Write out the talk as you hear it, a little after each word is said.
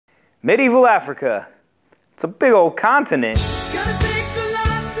Medieval Africa. It's a big old continent.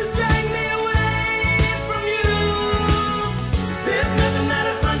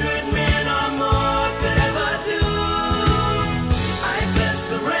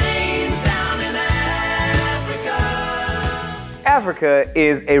 Africa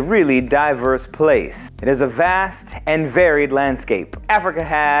is a really diverse place. It is a vast and varied landscape. Africa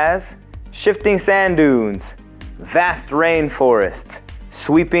has shifting sand dunes, vast rainforests,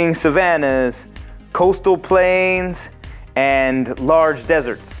 sweeping savannas, coastal plains, and large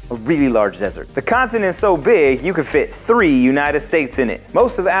deserts, a really large desert. The continent is so big, you could fit 3 United States in it.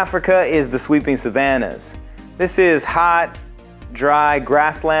 Most of Africa is the sweeping savannas. This is hot, dry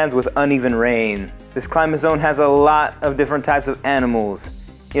grasslands with uneven rain. This climate zone has a lot of different types of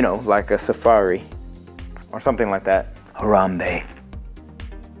animals, you know, like a safari or something like that. Harambe.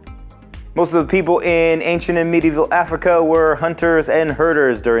 Most of the people in ancient and medieval Africa were hunters and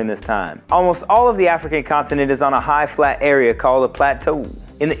herders during this time. Almost all of the African continent is on a high flat area called a plateau.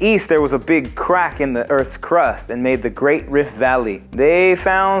 In the east, there was a big crack in the Earth's crust and made the Great Rift Valley. They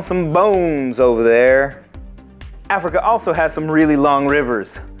found some bones over there. Africa also has some really long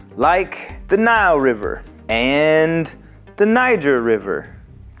rivers, like the Nile River and the Niger River.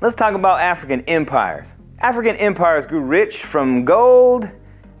 Let's talk about African empires. African empires grew rich from gold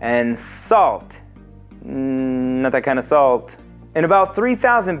and salt. Not that kind of salt. In about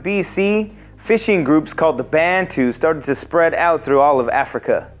 3000 BC, fishing groups called the Bantu started to spread out through all of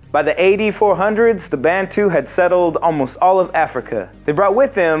Africa. By the AD 400s, the Bantu had settled almost all of Africa. They brought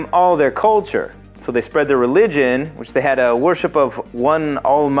with them all their culture. So they spread their religion, which they had a worship of one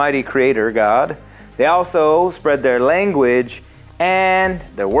almighty creator, God. They also spread their language and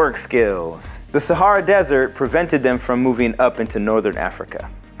their work skills. The Sahara Desert prevented them from moving up into northern Africa.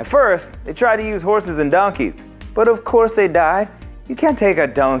 At first, they tried to use horses and donkeys, but of course they died. You can't take a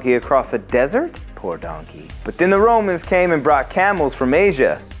donkey across a desert. Poor donkey. But then the Romans came and brought camels from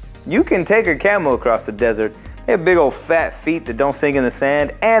Asia. You can take a camel across the desert. They have big old fat feet that don't sink in the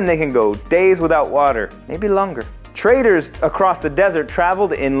sand, and they can go days without water, maybe longer. Traders across the desert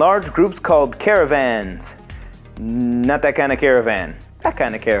traveled in large groups called caravans. Not that kind of caravan, that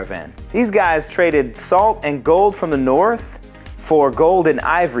kind of caravan. These guys traded salt and gold from the north for gold and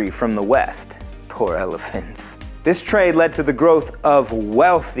ivory from the west. Poor elephants. This trade led to the growth of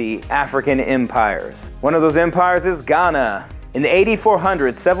wealthy African empires. One of those empires is Ghana. In the AD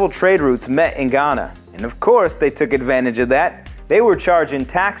 400s, several trade routes met in Ghana. And of course, they took advantage of that. They were charging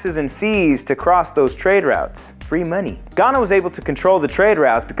taxes and fees to cross those trade routes. Free money. Ghana was able to control the trade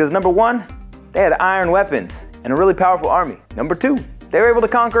routes because number 1, they had iron weapons and a really powerful army. Number 2, they were able to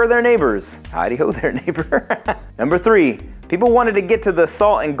conquer their neighbors. Hidey-ho there, neighbor. Number 3, people wanted to get to the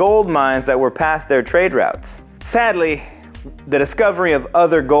salt and gold mines that were past their trade routes. Sadly, the discovery of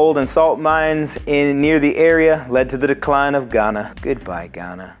other gold and salt mines near the area led to the decline of Ghana. Goodbye,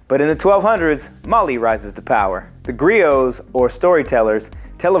 Ghana. But in the 1200s, Mali rises to power. The griots, or storytellers,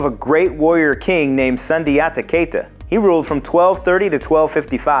 tell of a great warrior king named Sundiata Keita. He ruled from 1230 to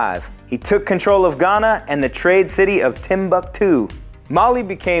 1255. He took control of Ghana and the trade city of Timbuktu. Mali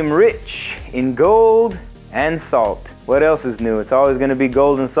became rich in gold and salt. What else is new? It's always going to be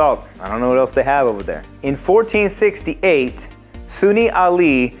gold and salt. I don't know what else they have over there. In 1468, Sunni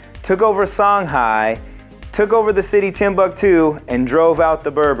Ali took over Songhai, took over the city Timbuktu, and drove out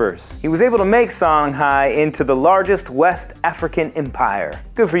the Berbers. He was able to make Songhai into the largest West African empire.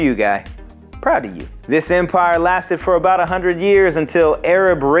 Good for you, guy. Proud of you. This empire lasted for about 100 years until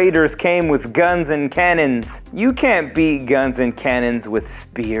Arab raiders came with guns and cannons. You can't beat guns and cannons with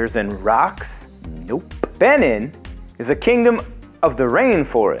spears and rocks. Nope. Benin is a kingdom of the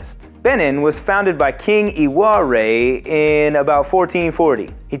rainforest. Benin was founded by King Iware in about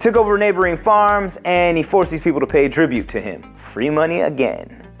 1440. He took over neighboring farms and he forced these people to pay tribute to him. Free money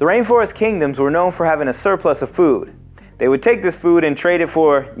again. The rainforest kingdoms were known for having a surplus of food. They would take this food and trade it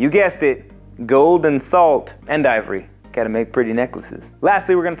for, you guessed it, gold and salt and ivory. Gotta make pretty necklaces.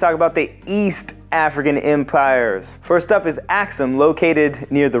 Lastly, we're gonna talk about the East African empires. First up is Axum, located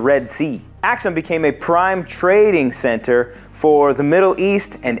near the Red Sea. Axum became a prime trading center for the Middle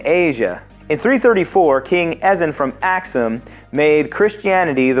East and Asia. In 334, King Ezen from Axum made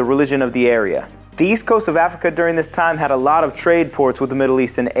Christianity the religion of the area. The east coast of Africa during this time had a lot of trade ports with the Middle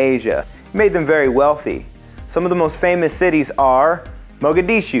East and Asia. It made them very wealthy. Some of the most famous cities are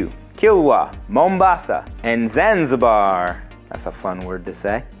Mogadishu, Kilwa, Mombasa, and Zanzibar. That's a fun word to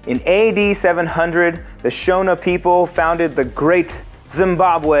say. In AD 700, the Shona people founded the Great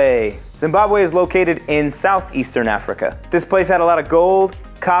Zimbabwe. Zimbabwe is located in southeastern Africa. This place had a lot of gold,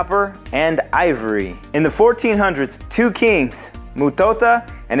 copper, and ivory. In the 1400s, 2 kings, Mutota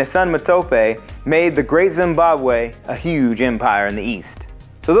and his son Matope made the Great Zimbabwe a huge empire in the east.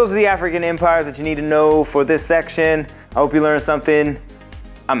 So those are the African empires that you need to know for this section. I hope you learned something.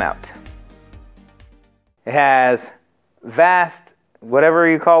 I'm out. It has vast, whatever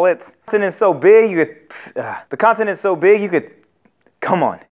you call it. The continent's so big you could, come on.